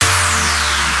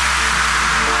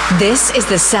This is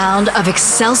the sound of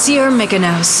XLSIOR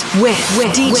MYKONOS with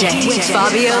DJ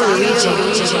FABIO LUIGI.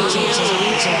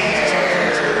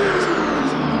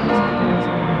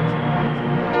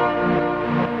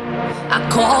 I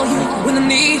call you when I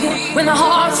need you, when the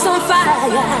heart's on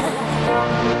fire.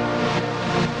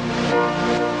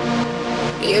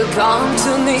 You come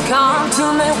to me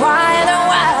wide and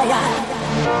wide.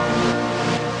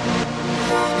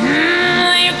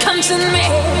 You come to me,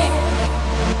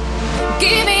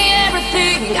 give me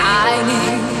everything I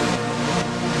need.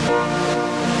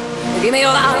 Give me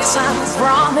your lifetime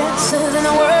promises in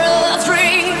a world of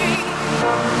dreams.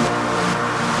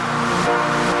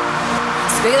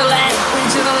 Speak the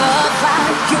language of love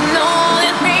like you know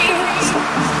it means.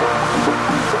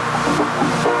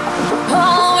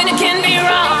 Oh, when it can be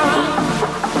wrong,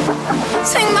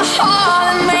 take my heart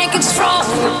and make it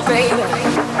stronger, baby.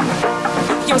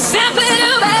 You're simply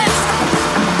the best.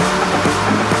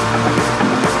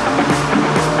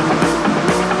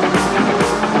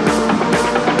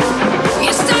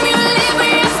 You stimulate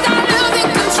me, I start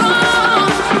losing control.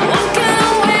 Walking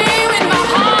away with my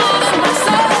heart and my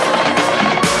soul.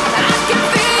 I can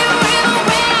feel you in the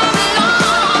way I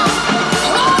belong.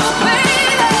 Oh,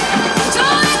 baby,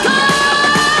 don't let go.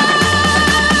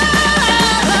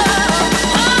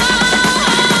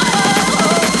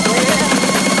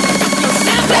 You're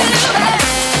simply the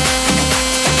best.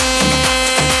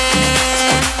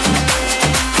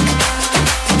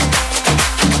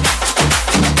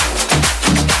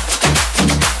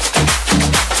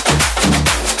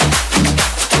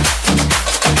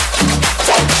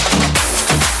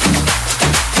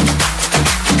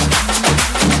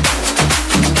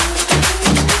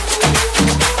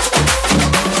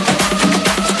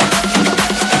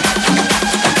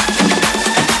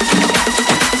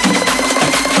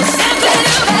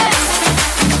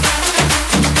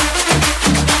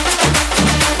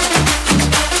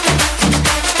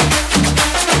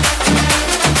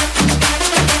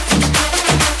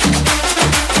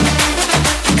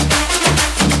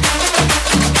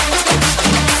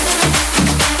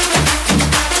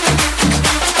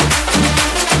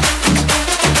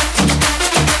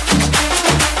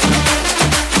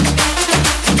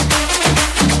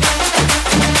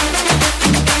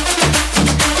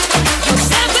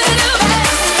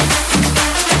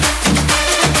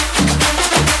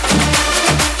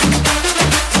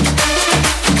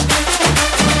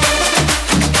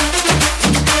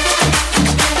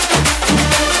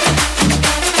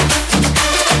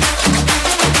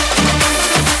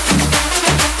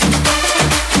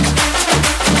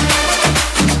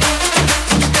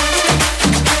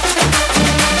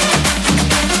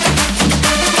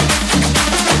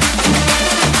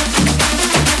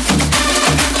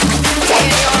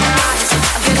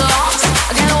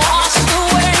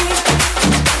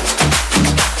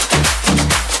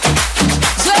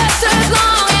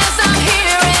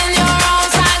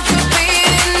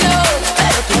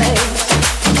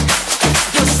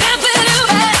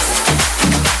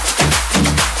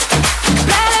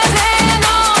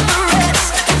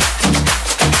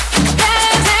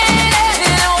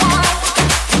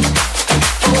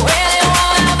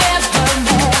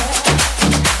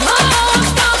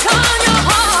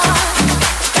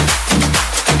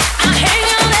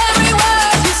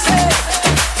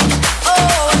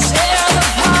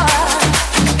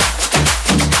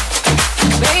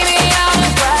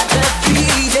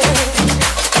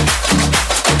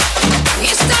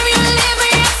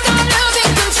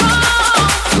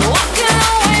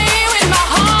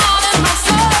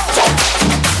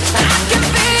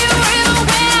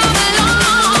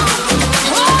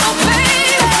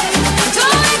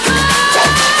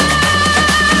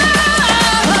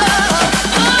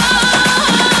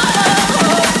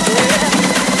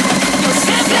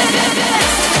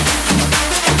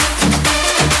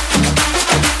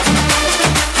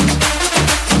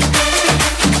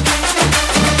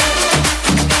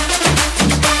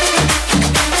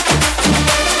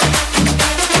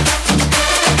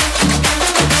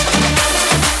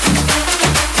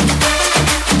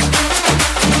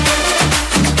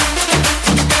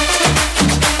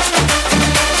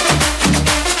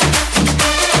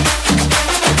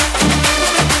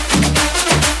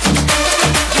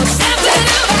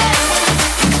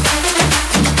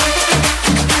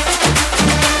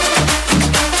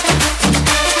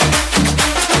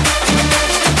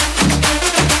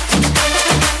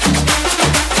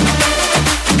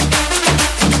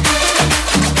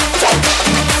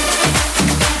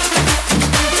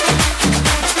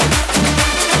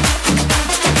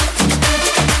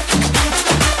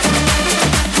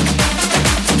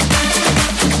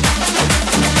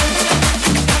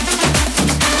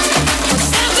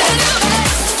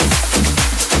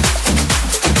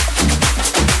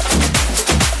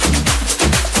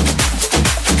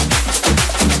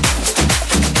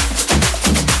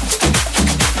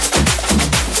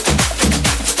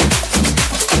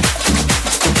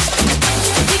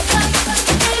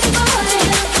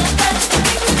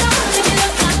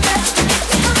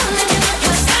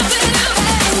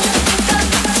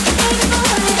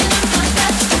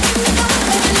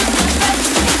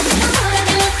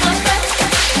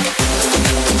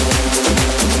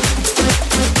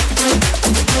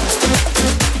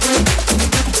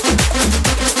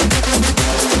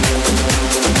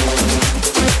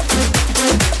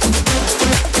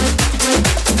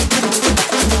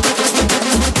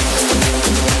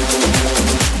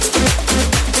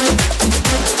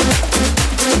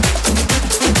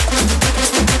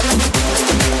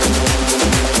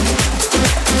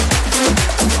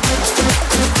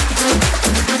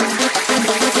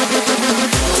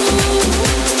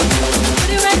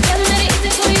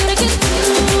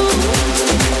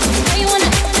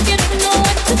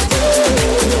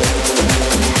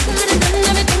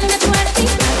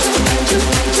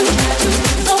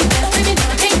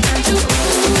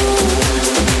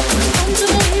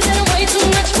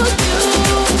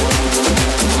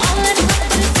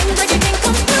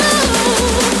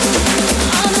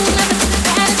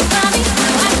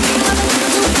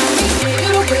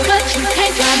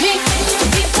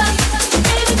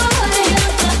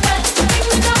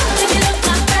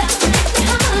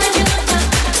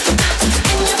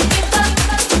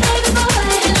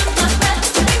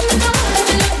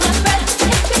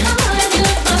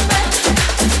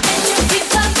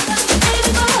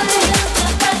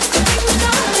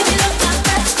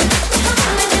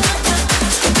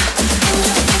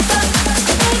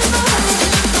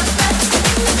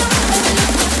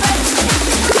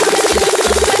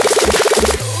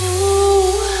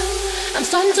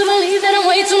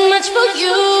 way too much for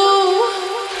you.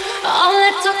 All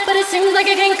that talk, but it seems like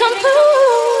it can't come through.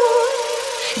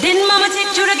 Didn't mama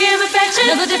teach you to give affection?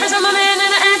 Know the difference from a man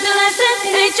and an adolescent.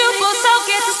 It ain't you for so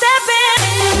get to step in.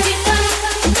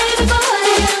 Baby boy,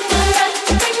 you look like that.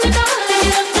 Bring me down,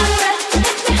 you look like that.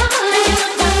 Take me high, you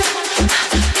look like that.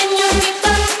 Can you keep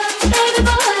up? Baby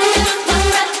boy, you look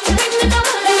like that. Bring me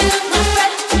down, you look like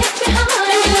that. Take me high,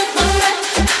 you look like that.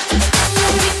 Can you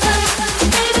keep up?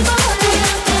 Baby boy, you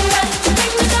look like that.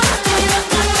 Bring me down, you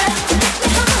look like that. Take me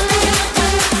high, you look like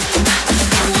that.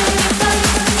 Can you keep up?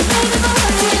 Baby boy,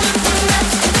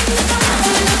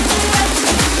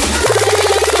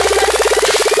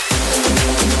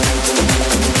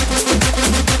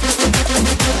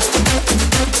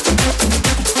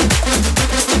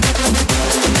 you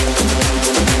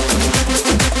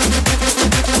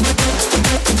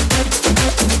look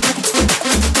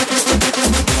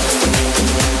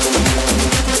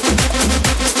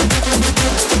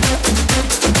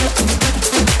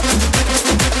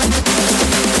like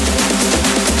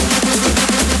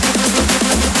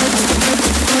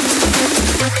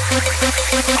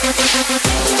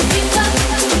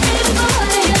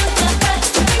that.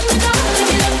 Bring me down,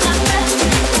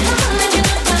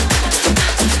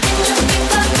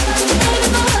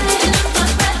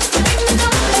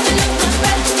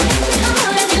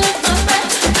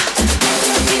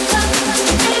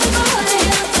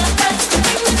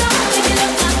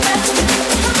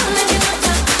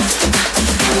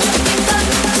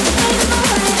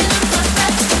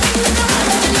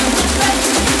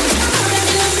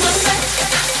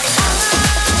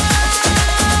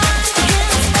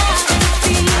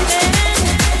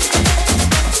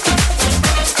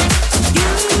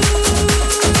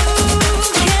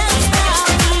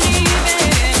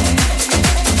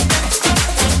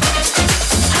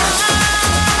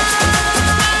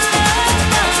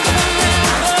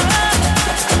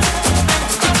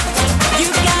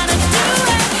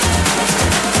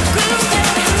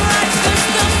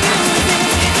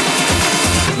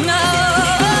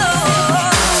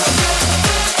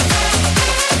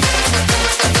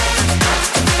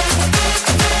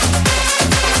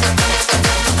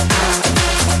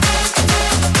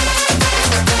 like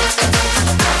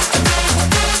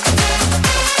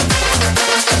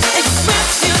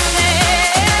that.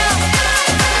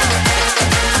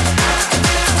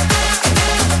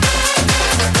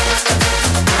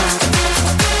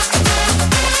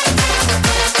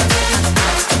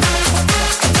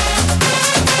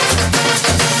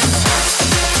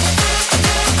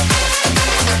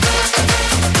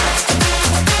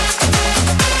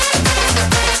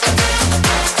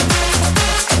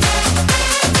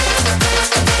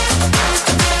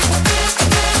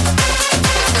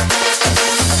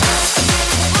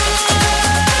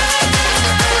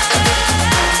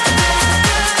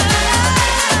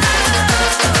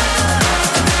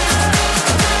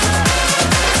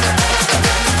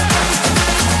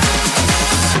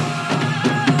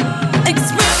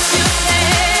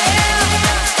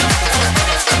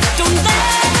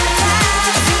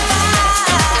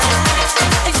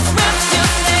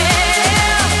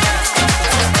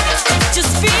 me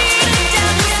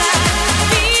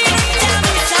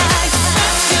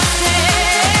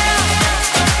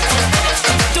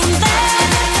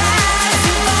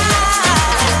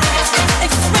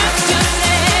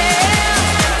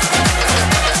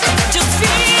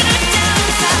high,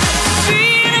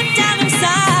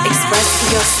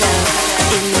 you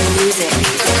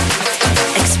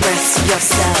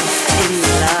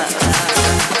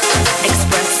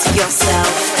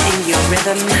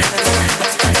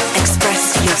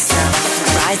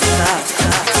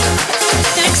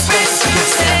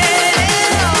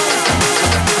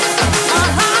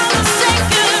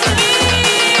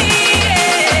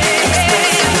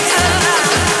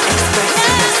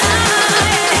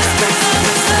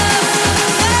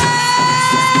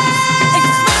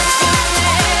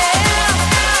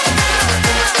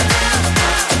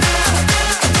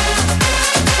like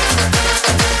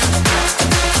that.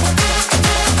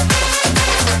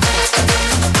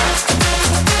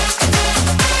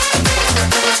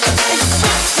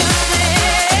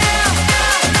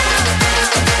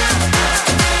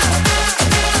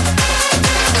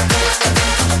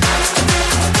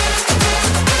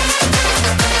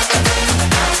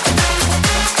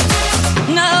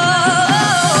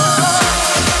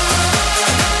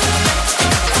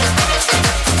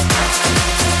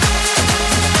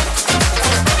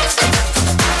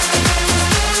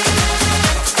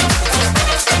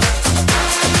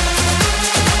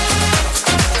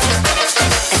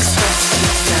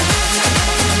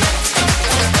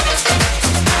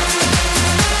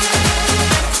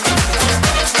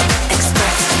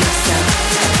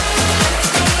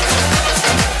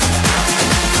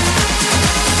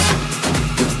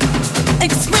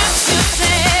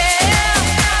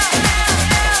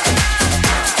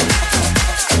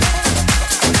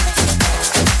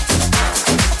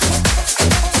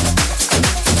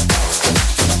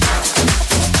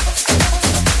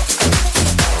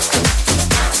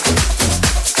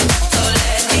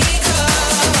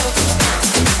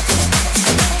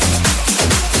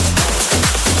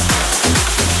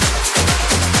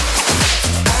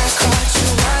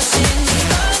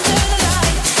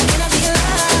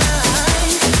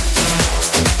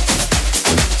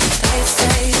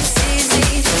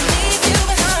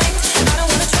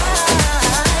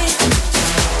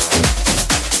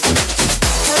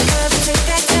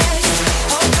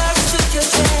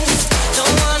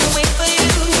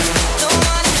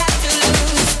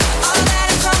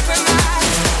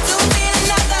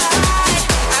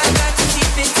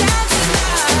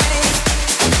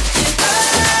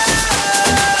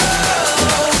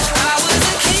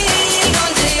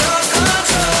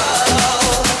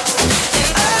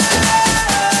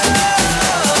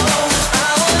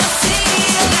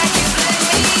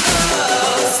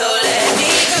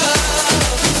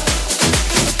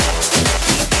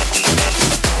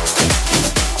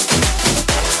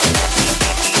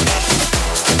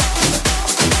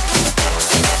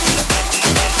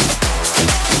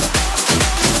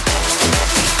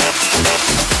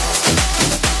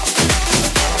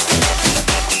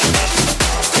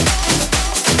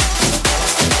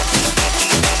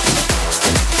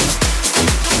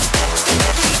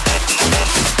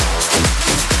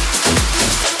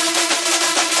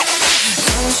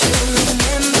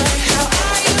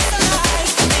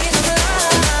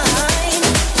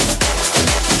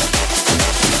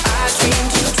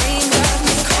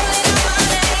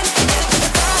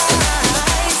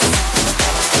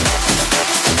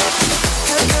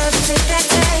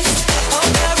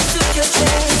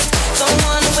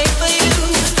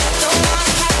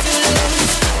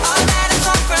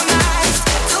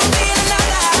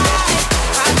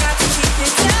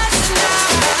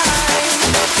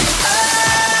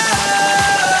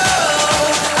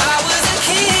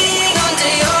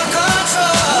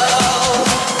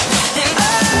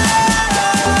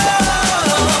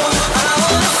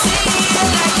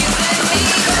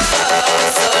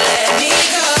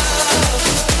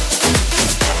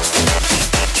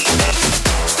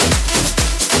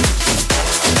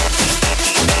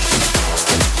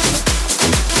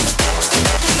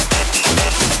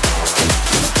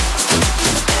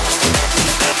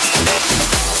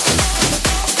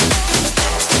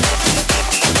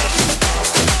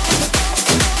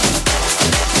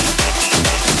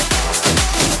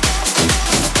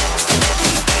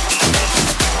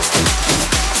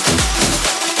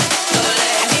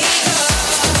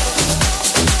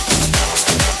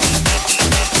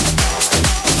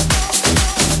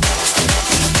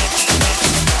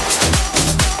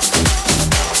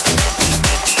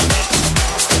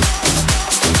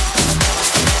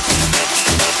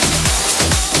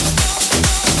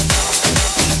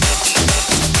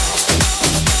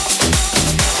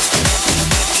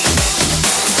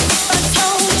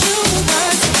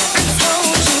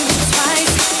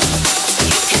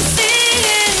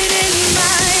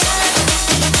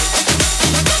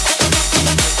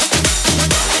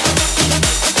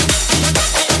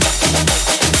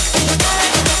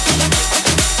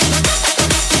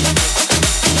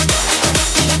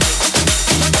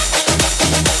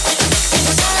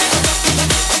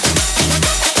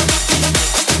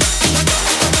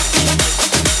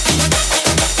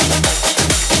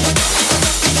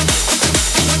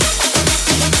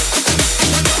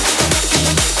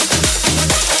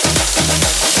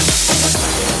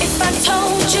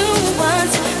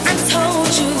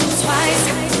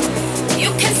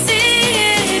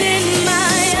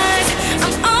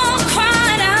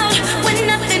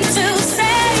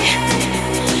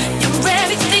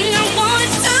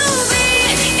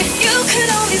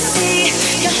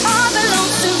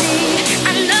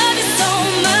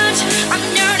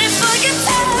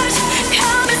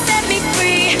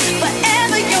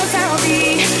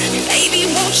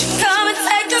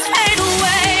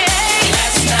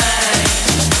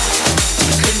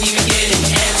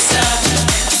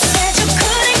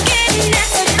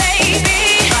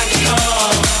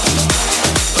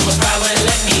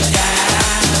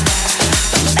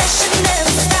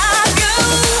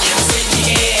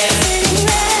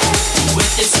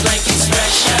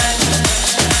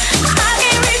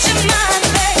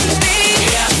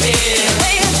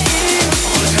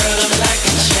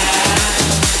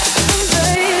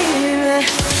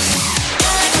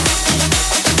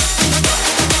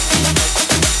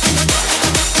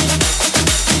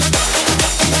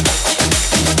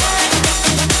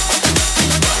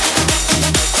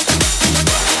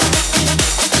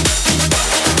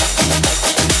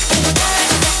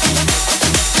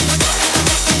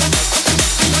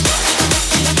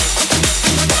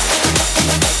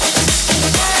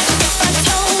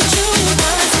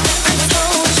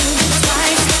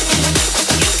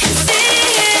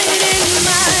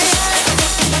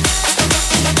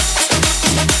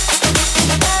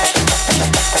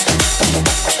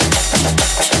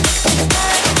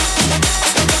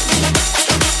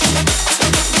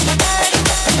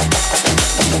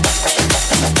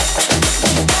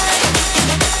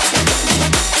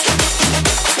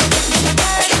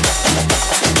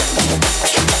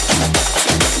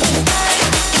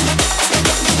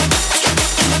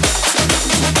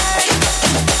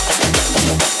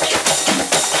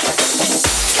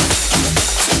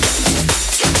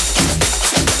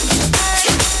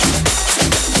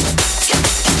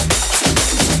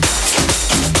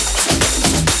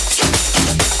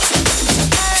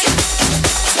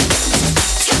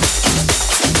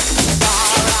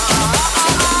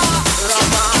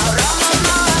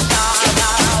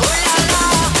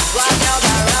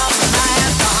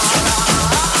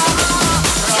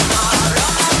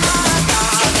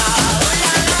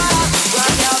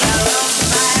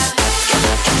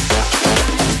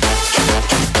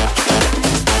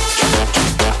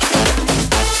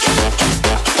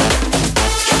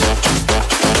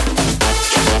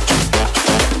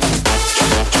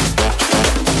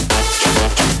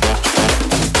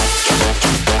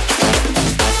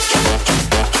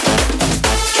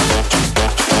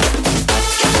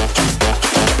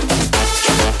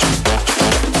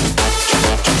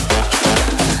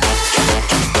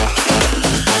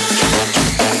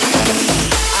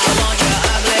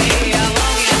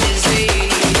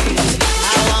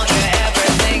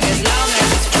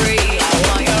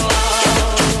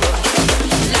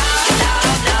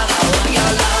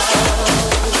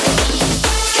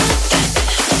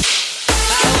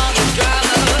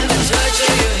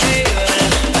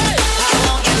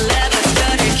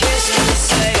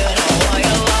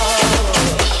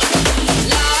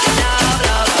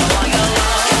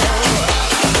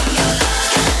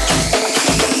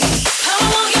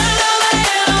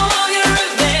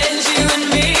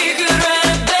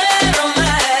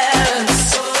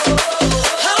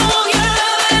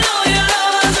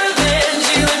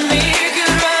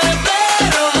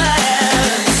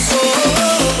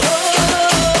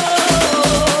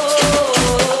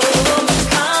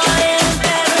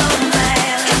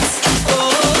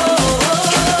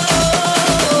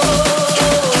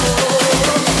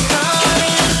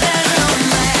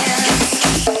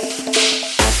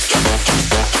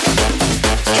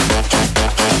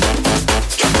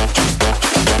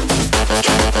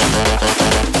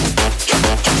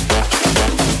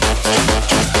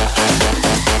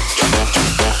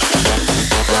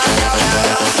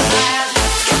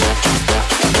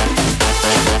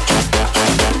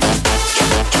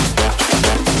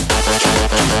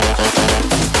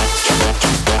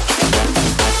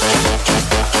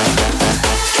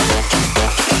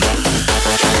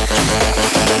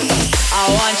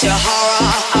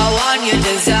 I want your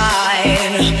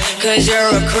design. 'Cause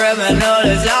you're a criminal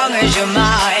as long as you're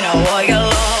mine. I want your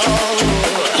love.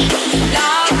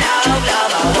 Love, love,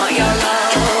 love, I want your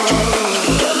love.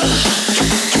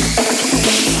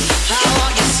 I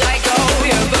want your psycho,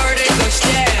 your vertigo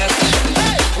stick.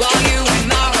 While you in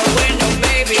my window,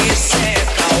 baby, you're sick.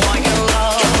 I want your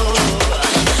love.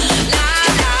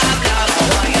 Love, love, love, I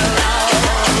want your love.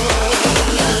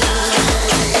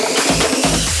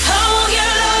 I want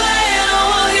your love and I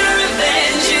want your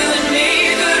revenge. You and me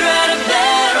could write a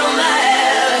bad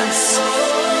romance.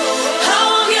 I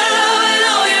want your love and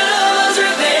all your love's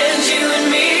revenge. You and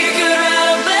me could write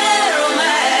a bad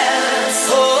romance.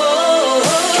 Oh,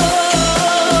 oh,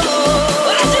 oh.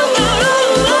 I do my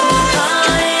romance.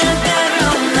 I am bad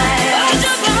romance. I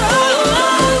do my romance.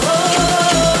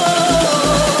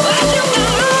 I do my romance.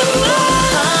 I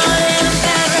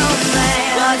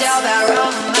am bad romance. I do bad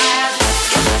romance.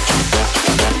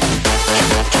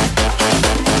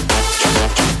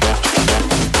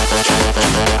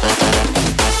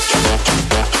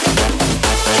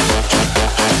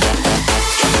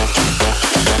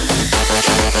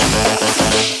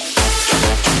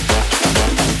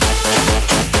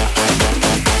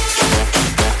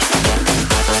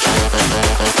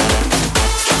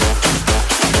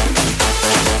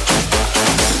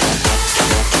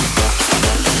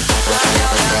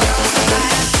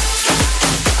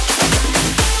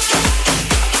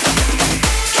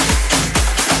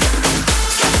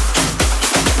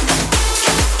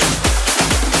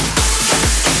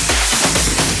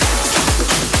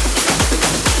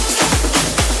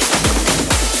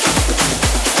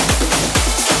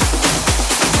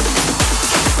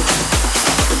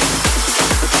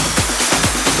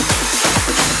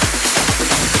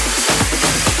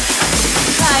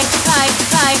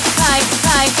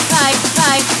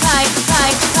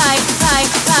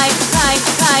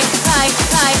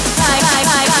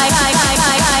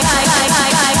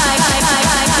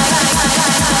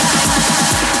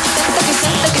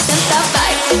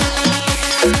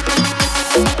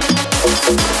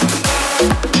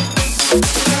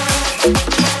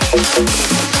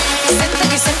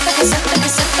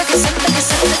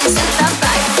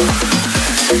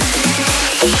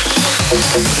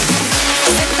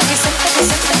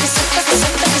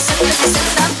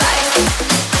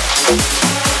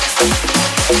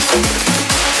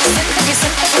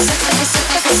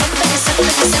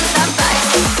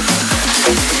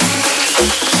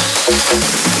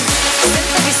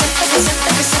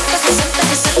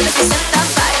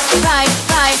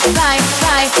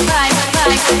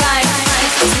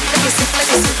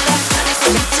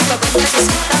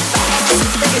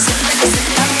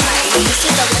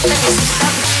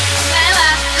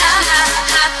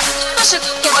 Acho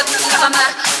que eu vou te reclamar.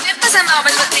 Me fazer mal,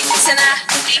 mas vou ter que ensinar.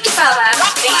 Tem que falar,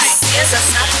 princesa,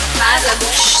 safada,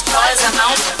 gostosa,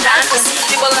 maltratada,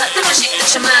 tribolada, nojenta,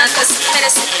 te mata. Se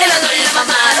merece, ela não lhe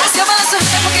mamada. Se eu balanço é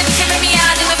porque você é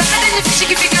miado. Não vai fazer de finge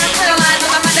que fica no teu lado.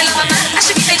 Mamada, ela mamada,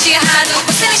 acho que tem de errado.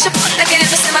 Você me chupou, tá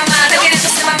querendo ser mamada, querendo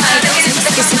ser mamada, querendo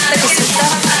ser mamada, querendo ser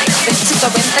mamada. Vê se tu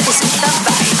aguenta que senta,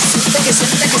 vai. Senta que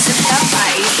senta, que senta,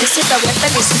 vai. Vê se tu aguenta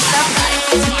que senta, vai.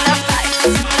 Senta, vai,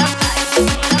 senta, vai.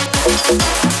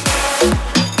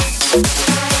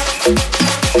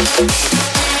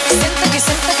 Senta que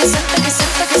senta, que senta, que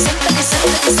senta, que senta, que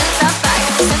senta, que senta, vai,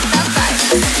 senta, vai.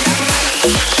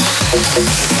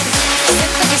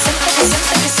 Senta que senta, que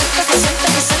senta, que senta, que senta,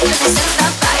 que senta, que senta,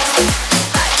 vai,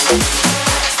 vai.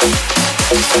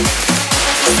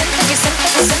 Senta que senta,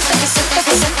 que senta, que senta,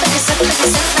 que senta, que senta, que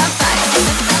senta, vai,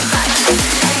 senta, vai.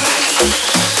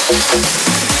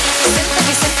 Senta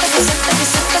que senta, que senta, que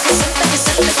senta, que senta, que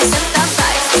senta, que senta,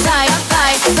 vai, vai,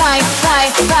 vai, vai,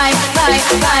 vai, vai,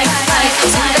 vai, vai.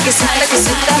 Senta que senta, que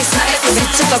senta, vai. Vê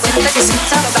se tu aguenta que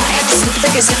senta, vai. Senta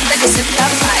que senta, que senta,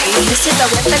 vai. Vê se tu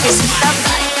aguenta que senta,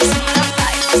 vai. Senta,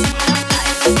 vai, senta, vai.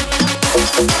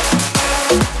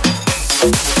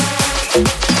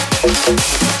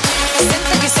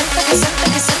 Senta que senta, que senta,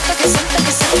 que senta, que senta,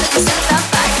 que senta, que senta,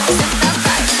 vai. Senta,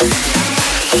 vai.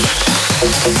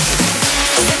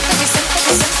 Senta que senta,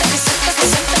 que senta, que senta, que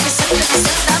senta, que senta, que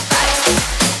senta, vai.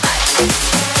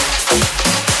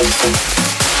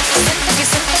 Senta que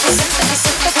senta, que senta, que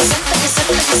senta, que senta, que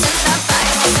senta, que senta, vai.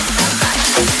 Senta, vai.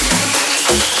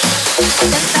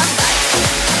 Senta, vai.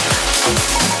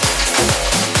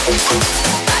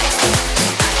 Vai.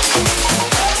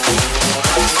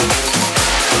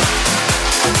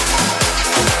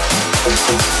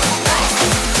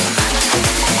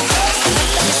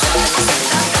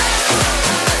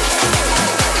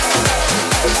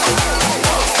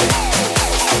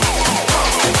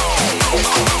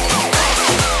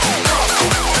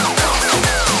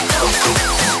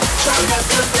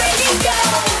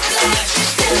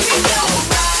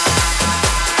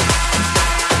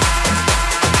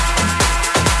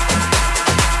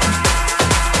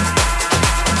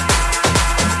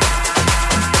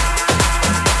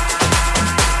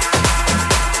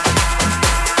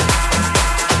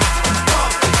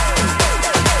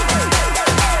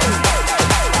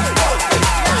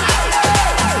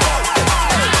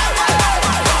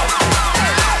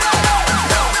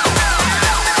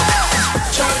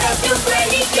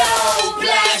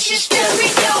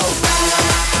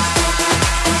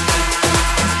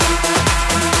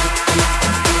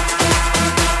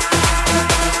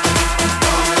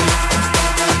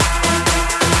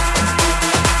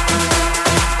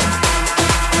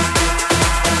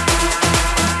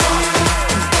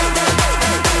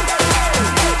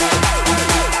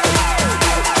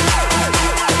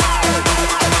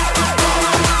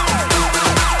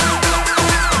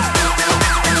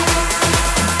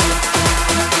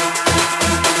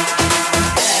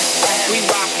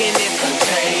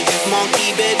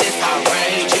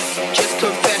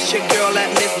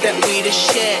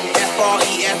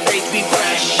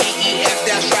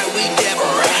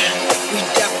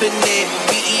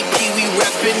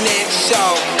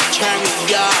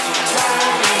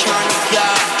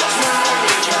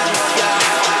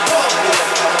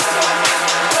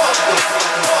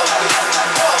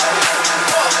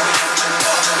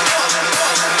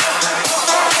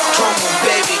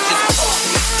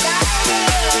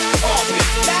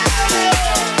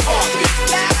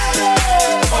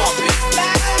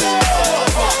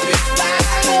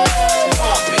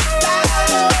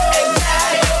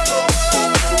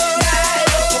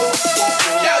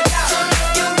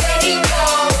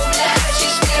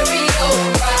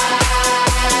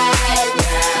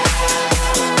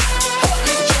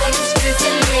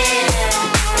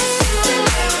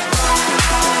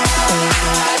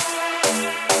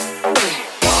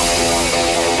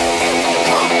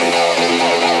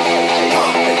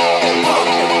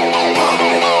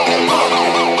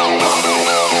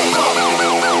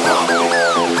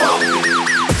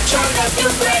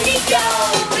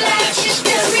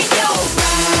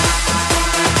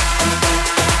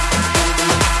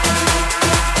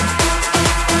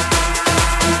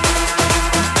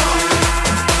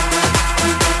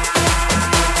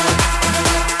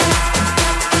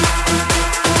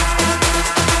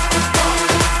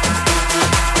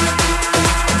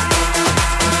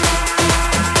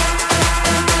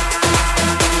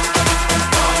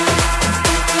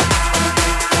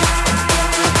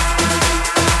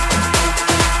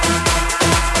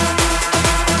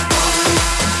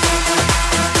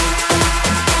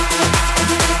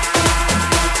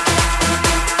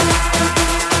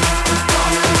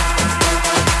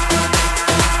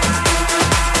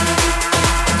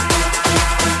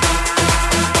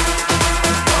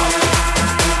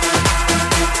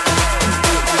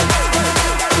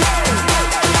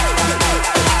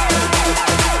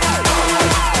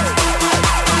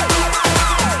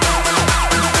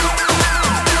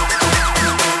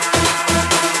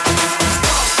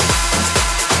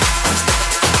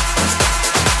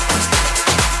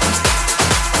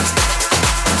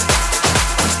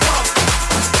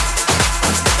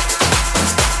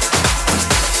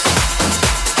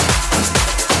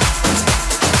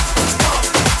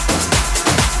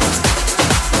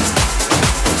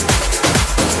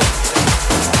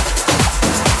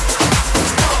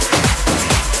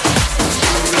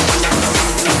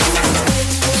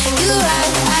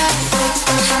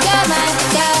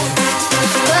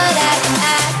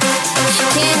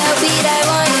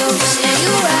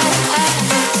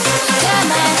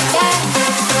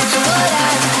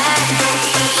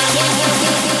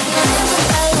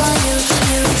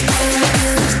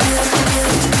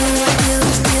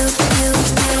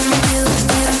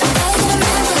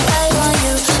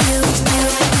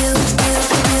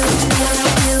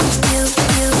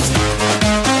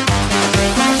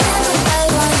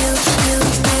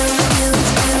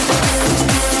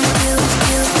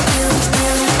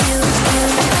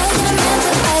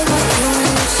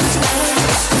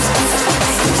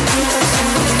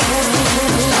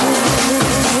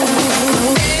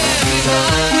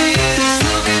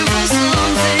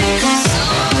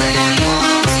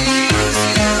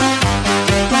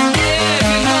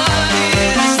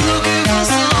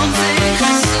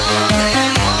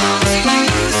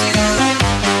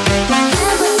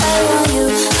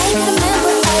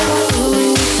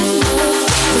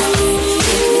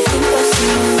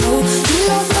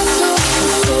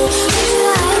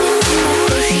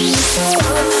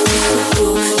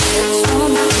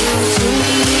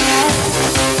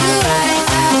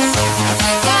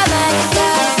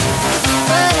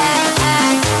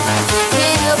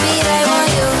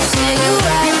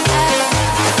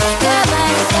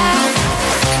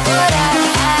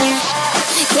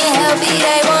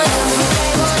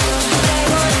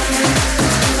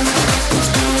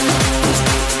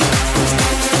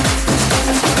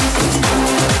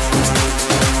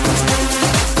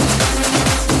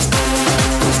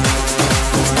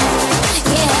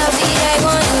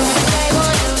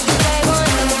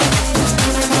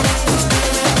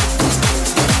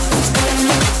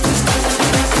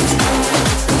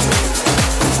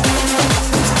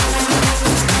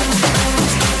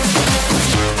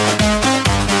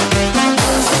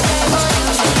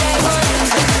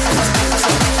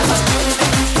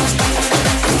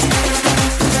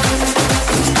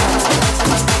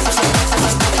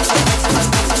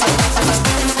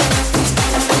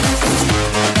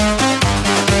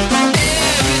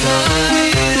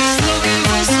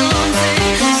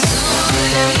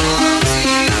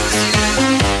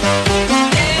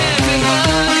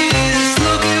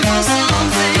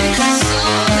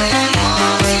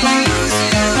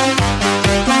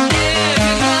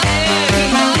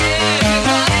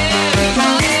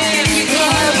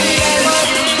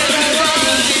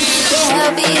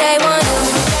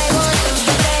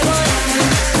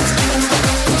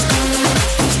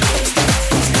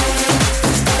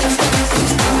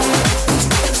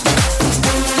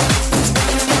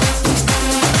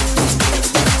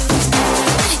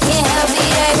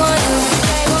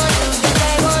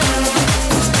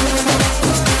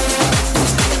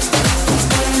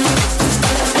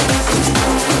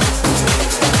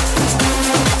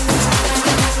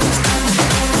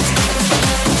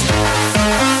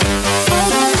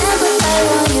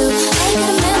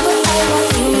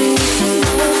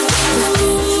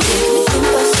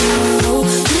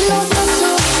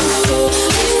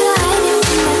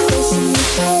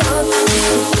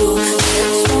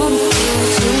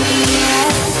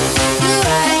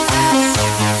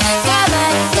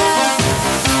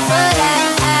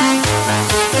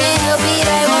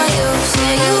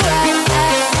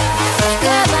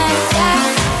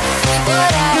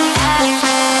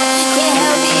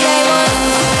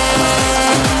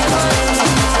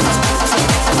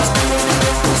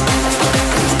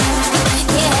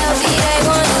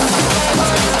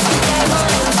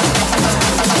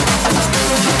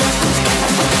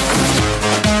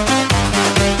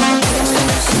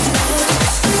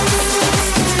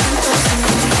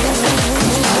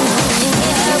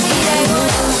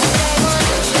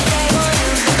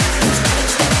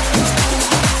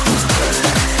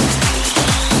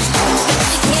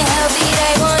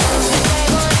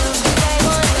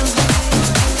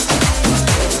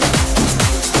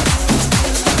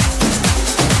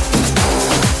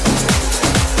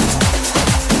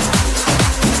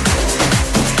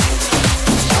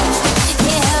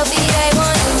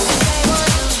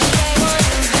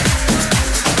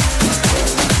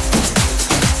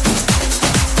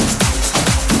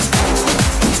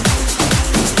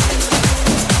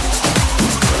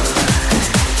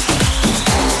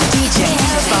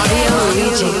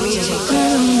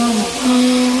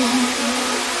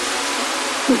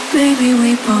 Baby,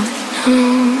 we both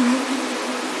know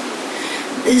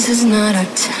this is not our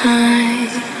time.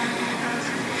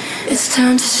 It's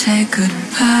time to say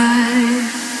goodbye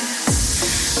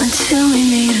until we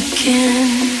meet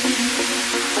again.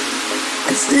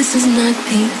 'Cause this is not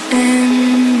the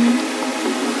end.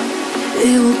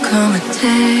 There will come a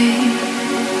day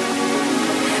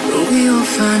when we will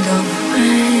find our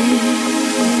way.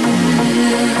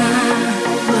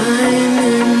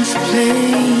 Violins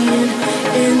playing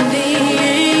and the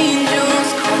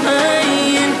angels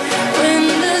crying. When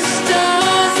the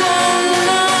stars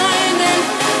align, then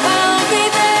I'll be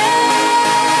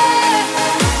there.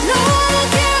 No one will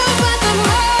care about the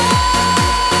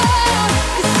road,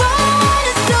 'cause someone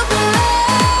is still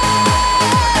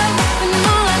alive. And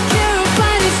all I care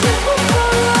about is you.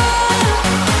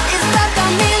 It's stuck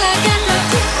on me like a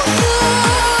tattoo.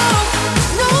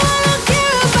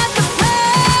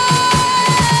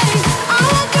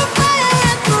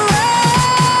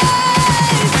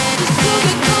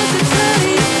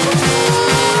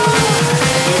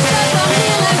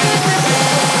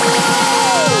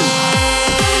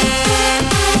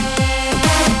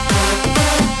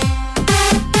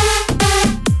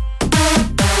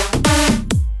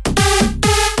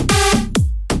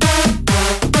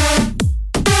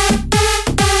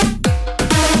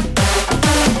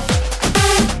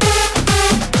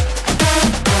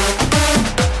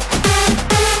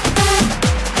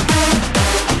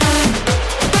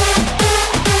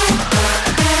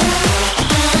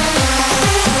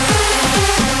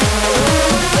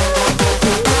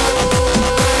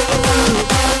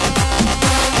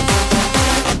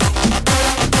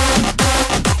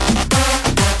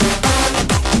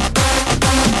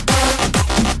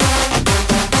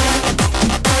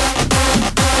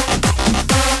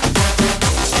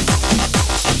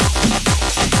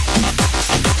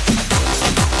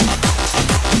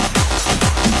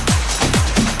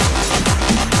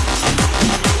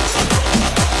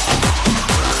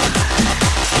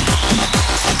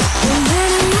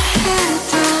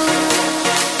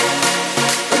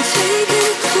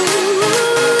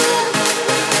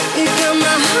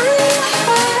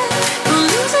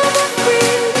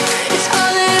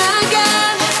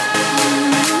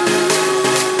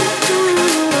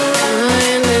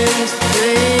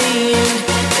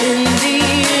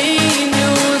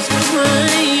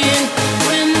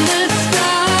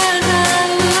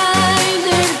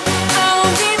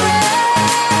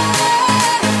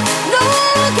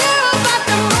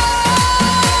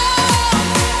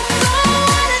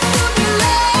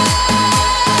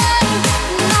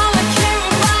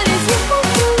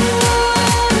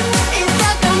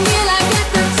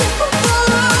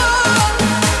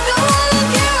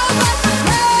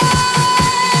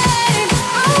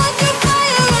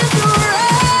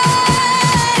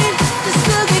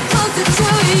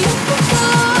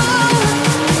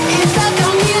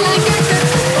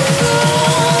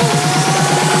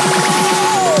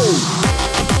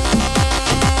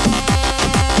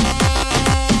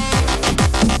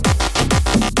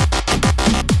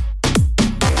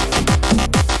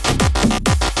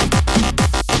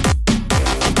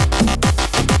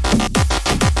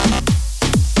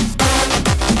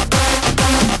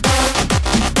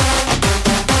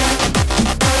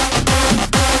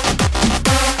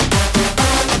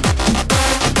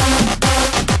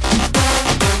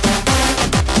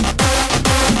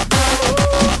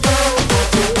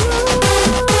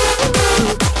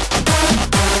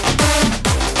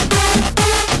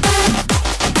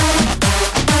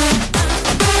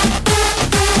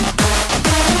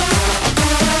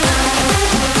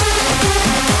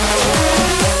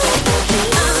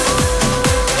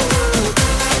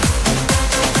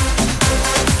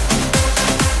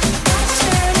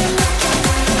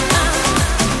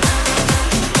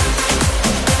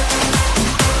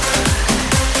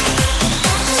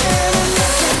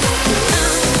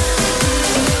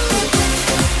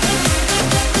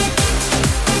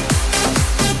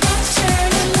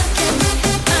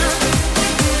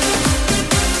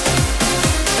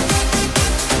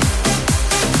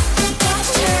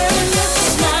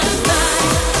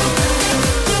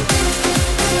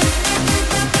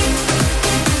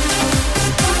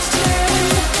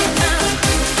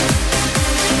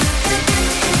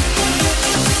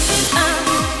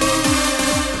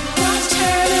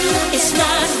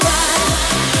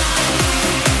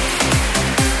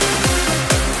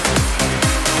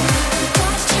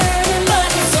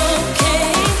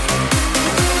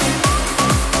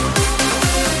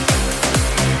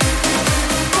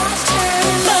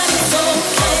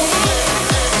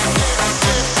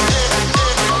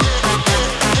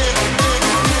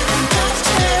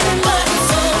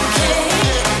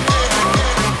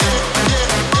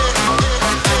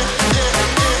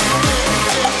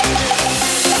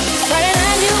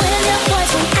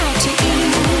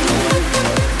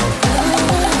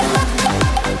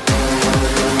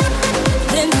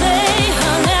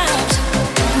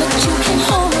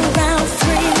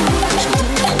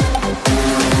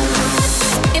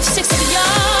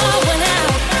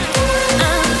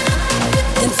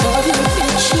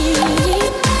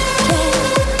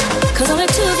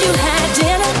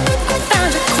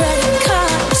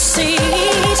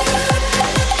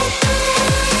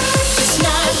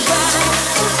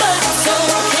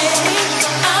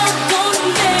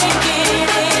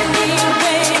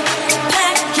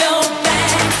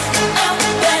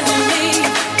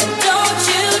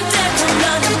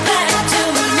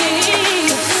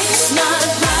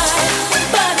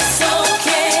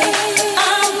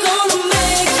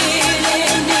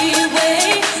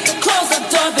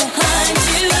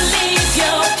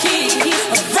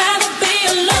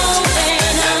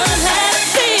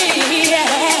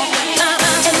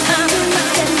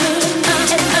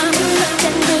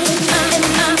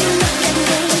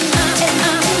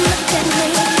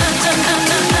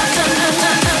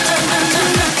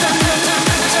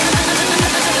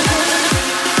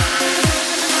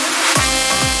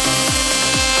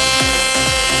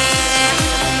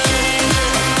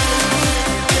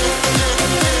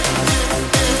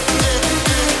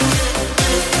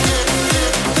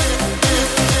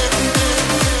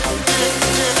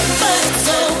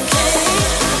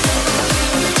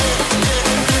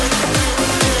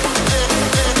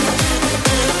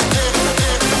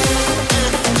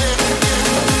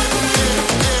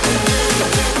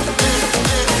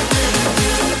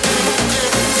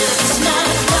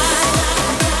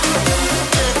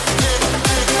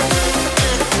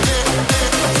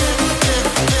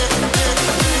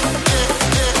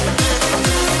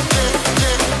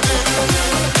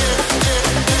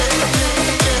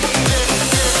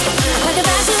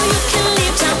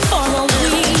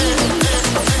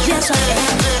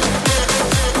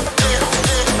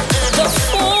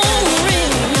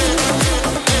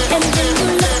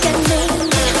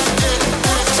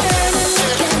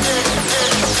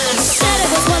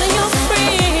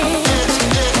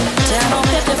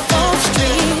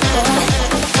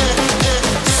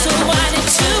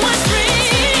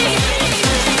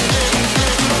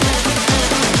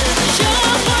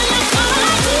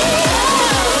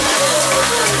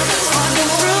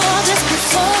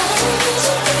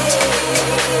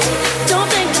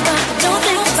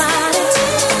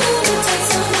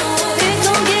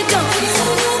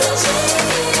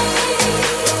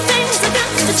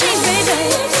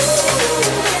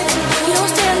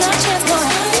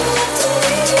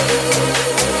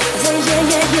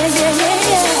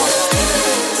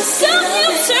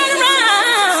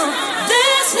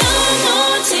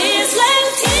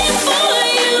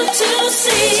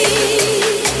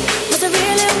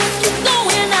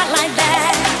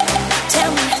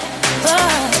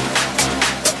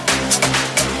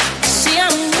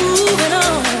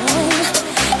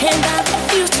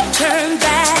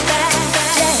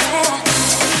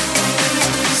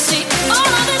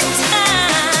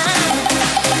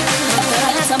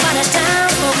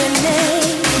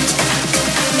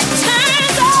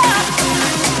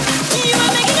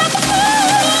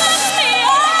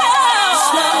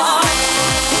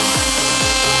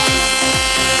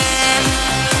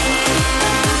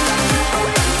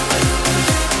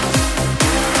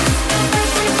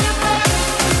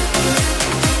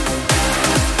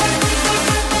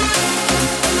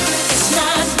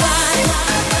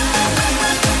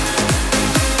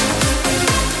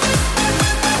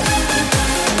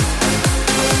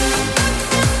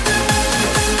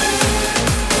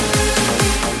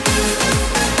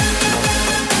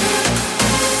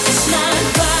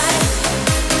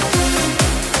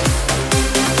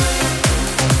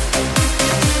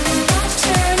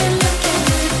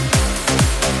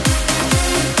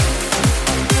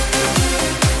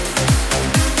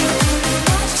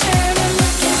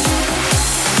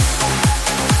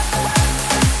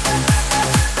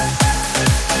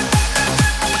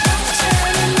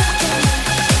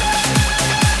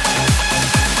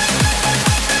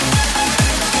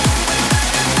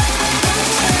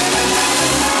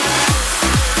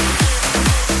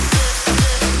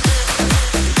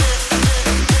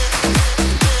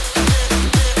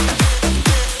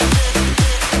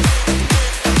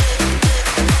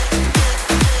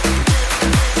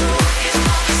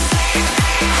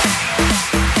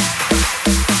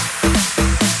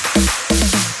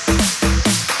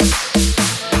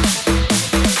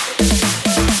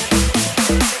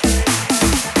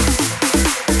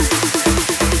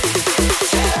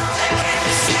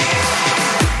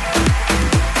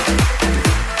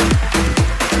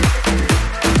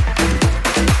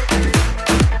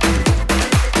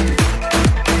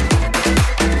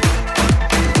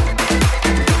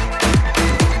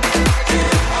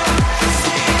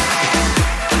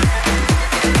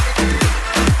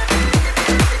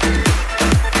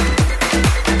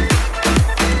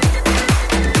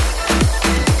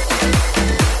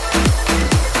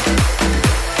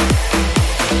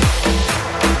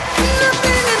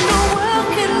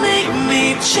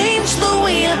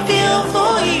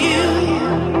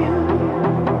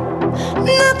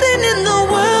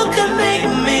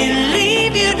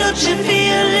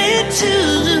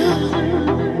 too.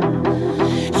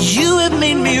 You have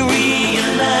made me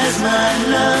realize my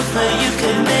love for you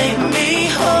could make me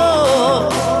whole.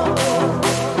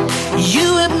 You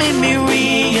have made me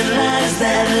realize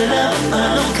that love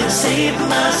alone can save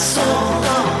my soul.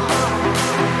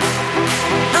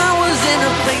 I was in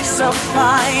a place of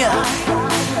fire.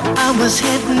 I was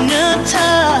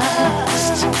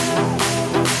hypnotized.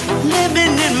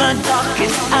 Living in my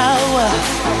darkest hour,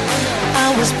 I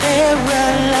was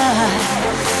paralyzed.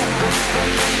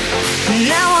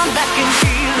 Now I'm back and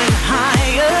feeling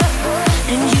higher,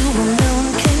 and you alone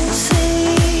can say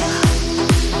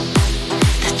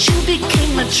that you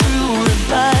became a true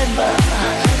reviver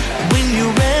when you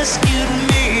rescued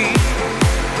me.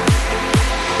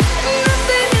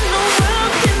 Nothing in the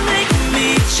world can make me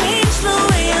change the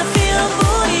way I feel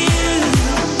for you.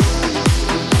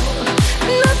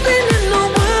 Nothing in the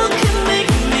world can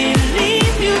make me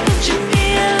leave you. Don't you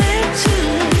feel it too?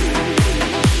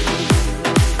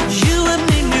 You have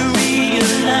made me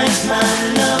realize my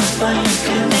love for you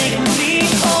can make me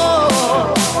whole.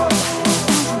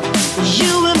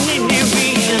 You have made me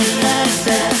realize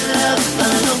that love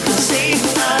alone can save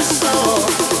my soul.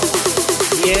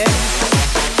 Yeah.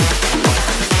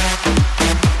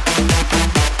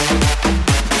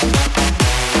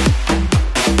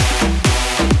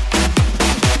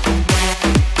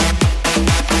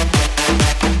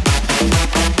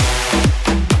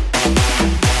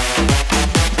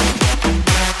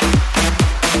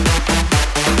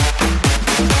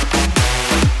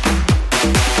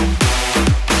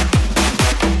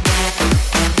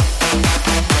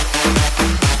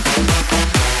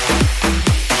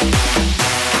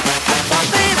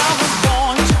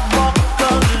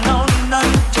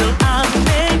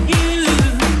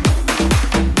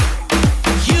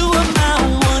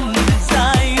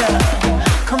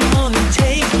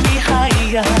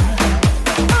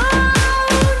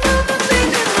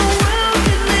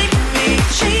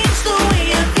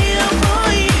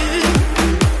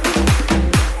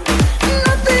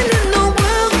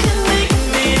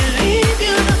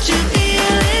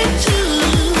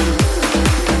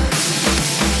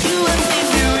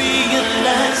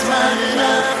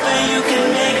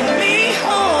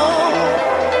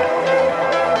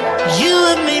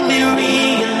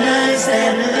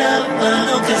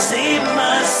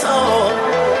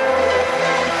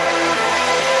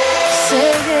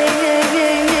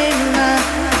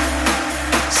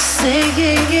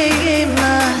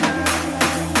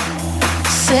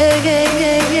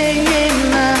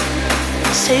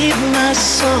 Save my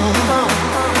soul.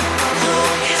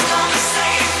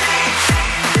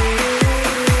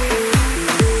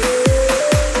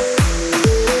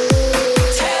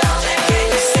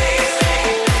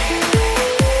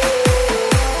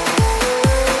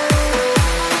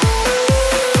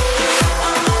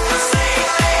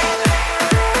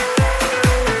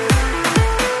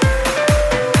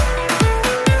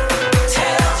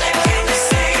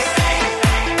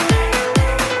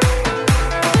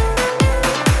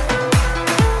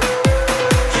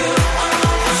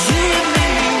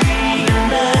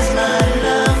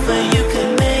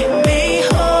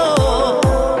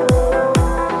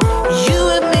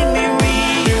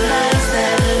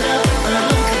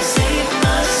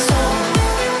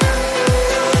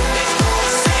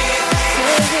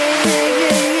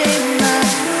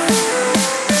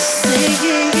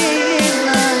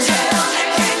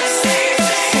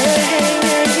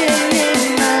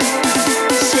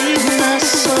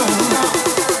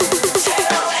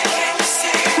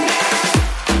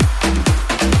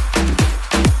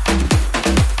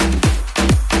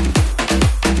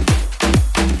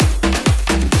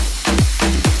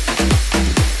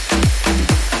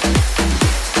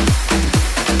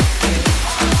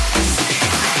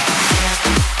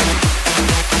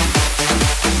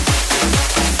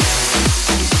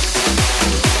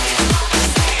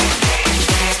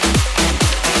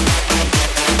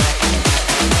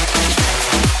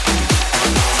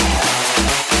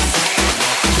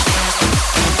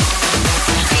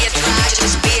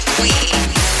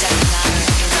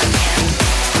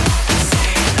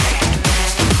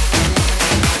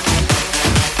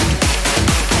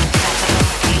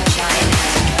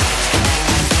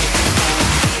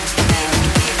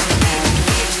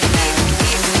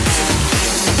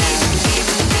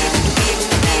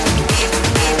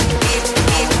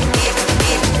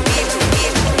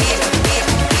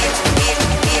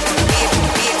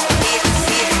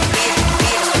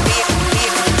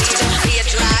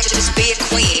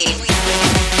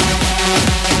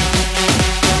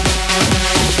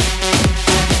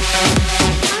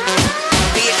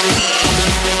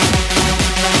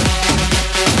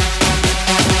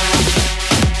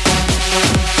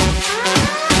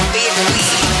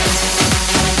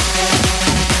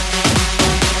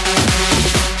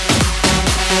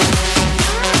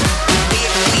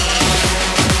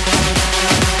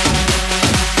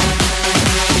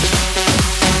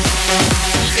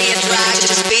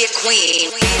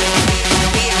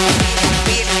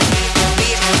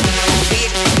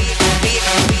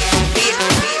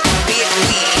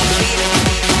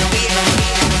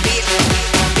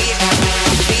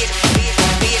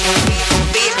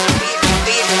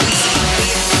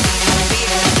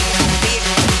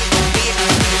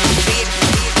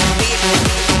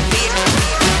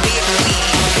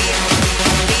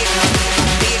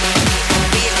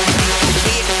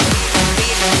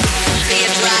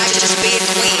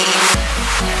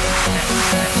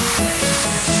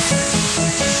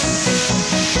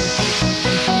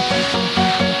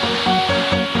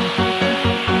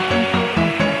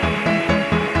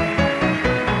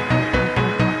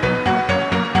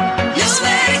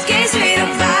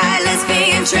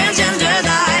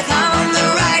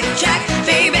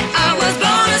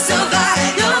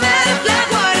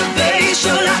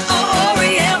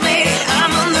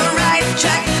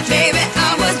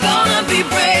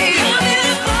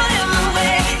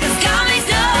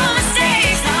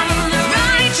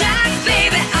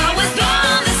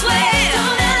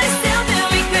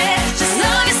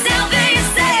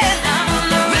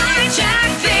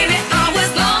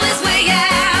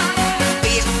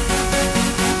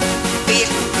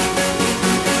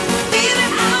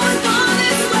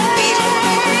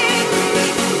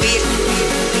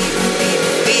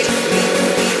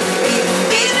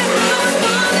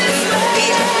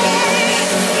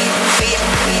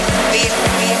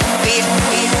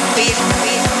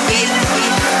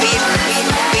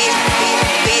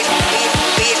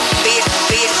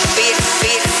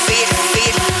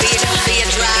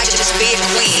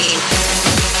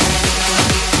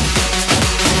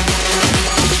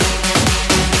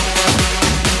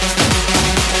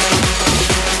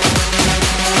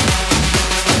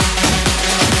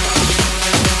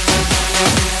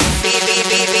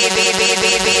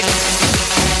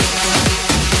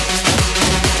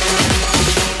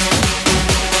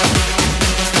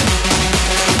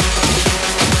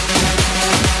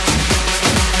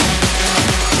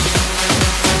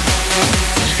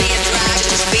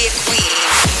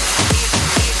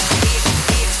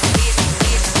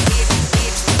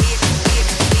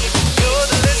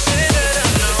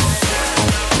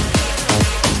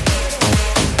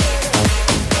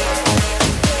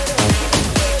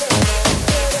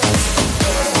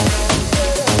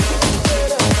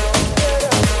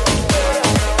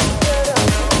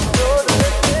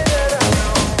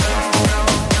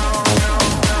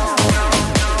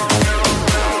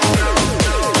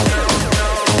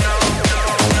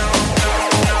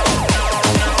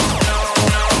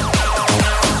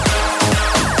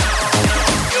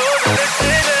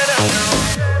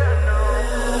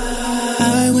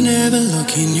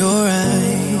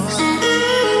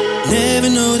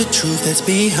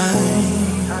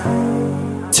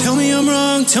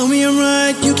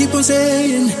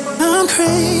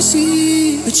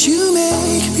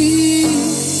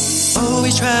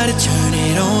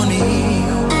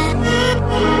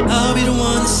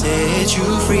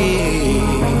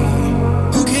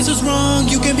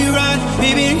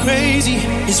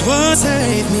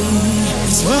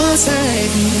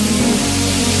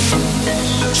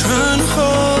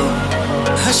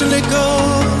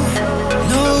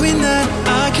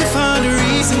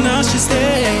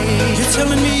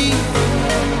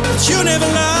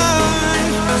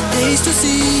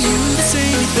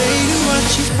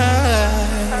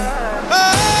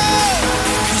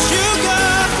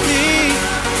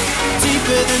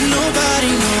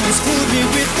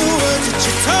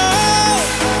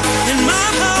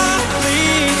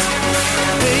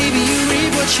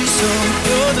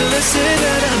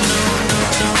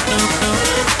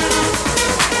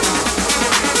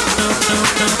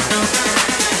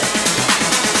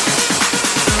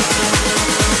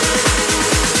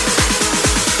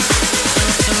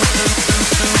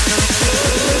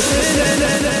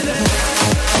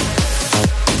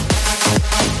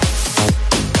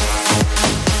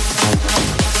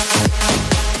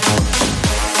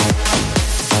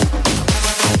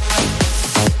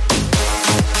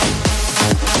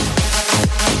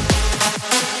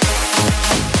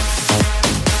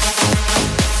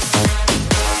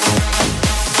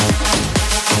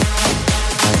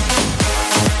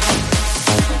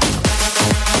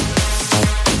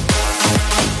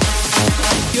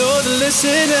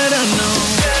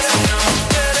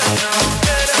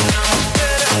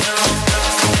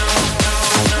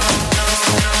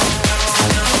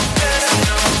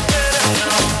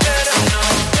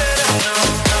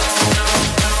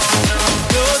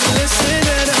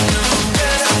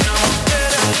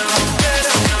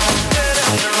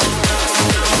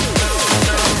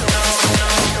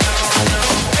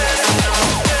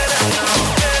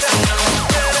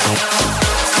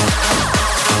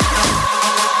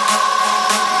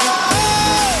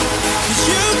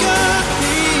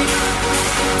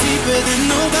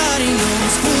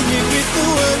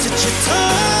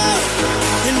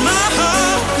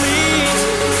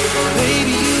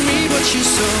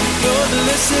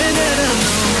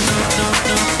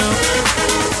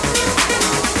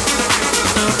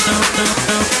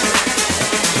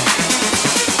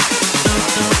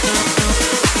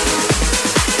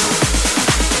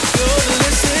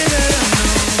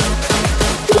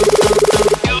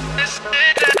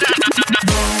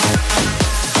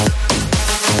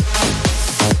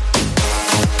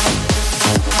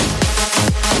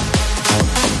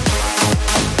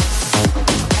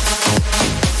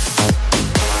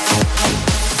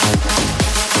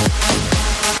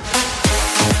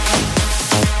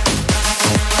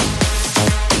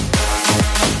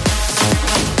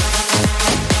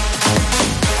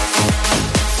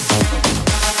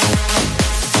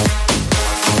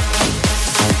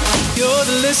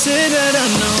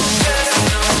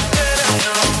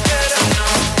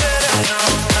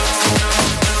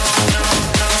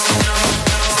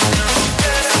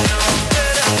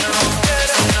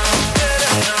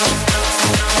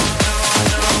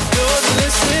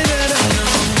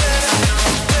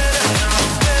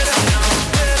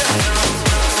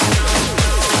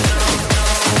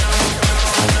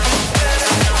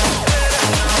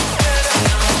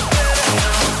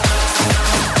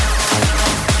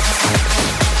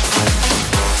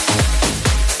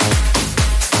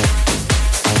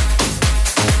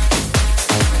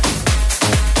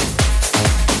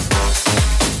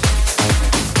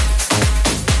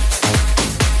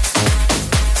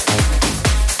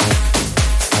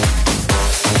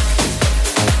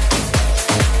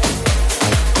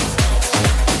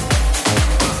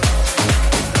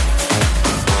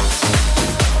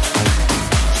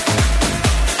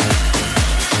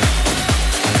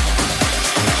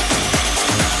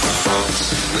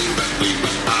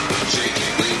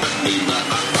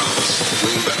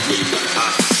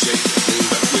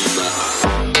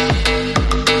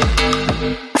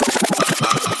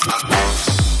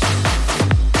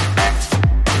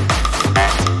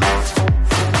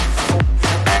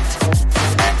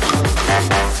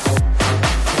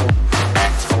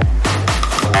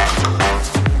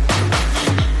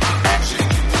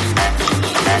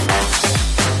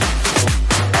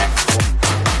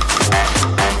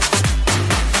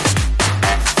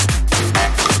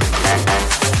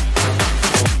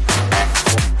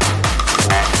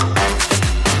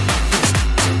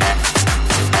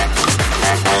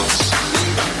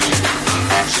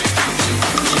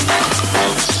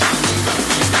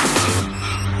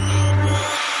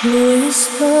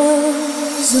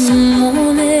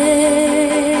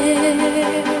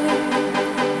 nightmare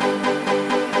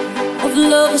of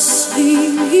love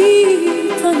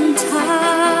asleep and tight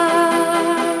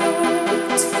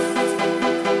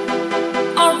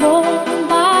are rolling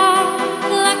by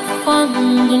like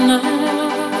thunder now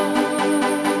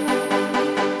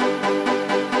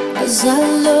as I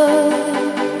look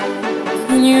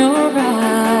in your eyes.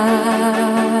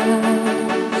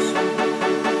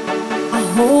 I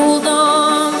hold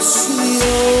on to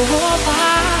your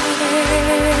body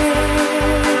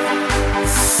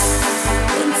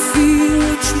and feel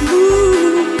each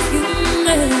move you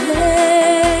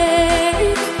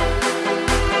make.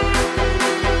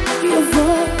 Your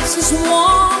voice is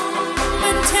warm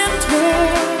and tender,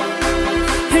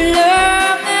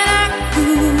 love that I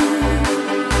could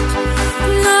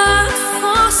not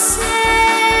forsake,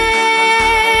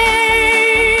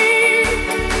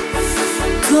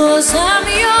 'cause I'm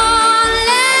your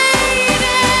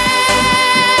lady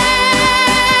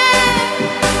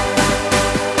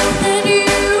and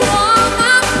you are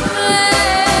my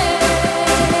man.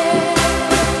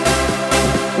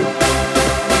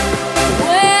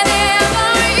 Whenever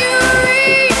you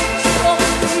reach for me,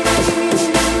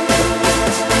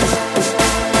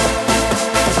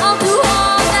 I'll do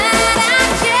all that I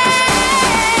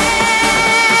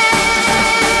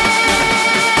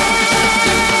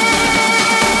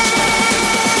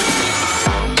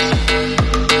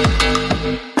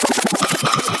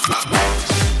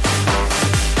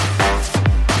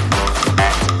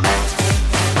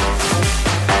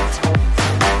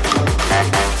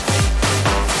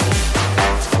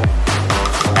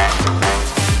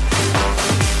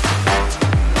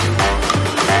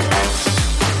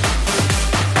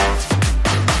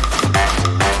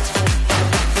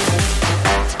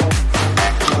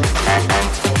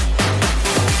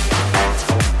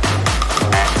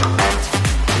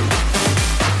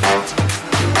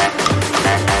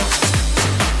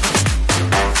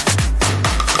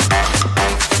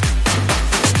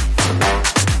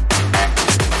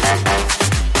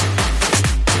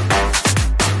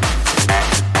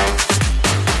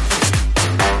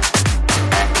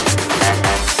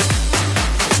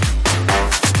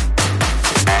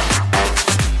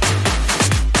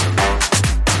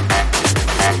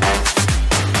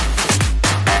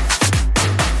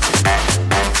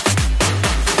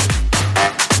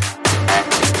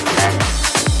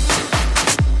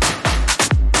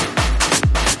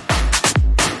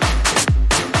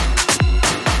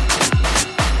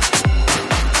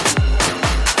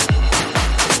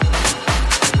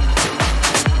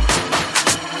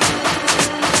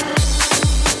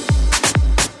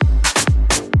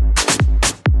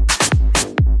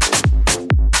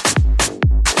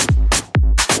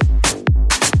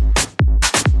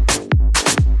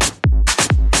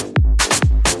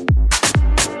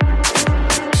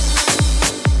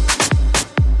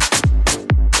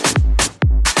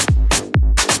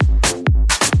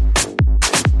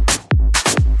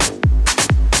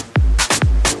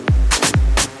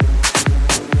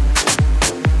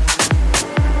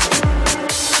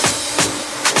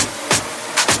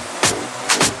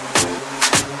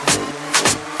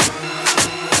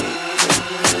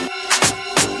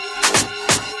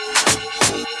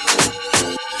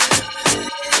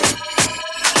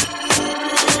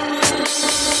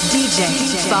DJ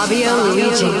FABIO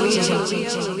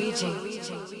Luigi.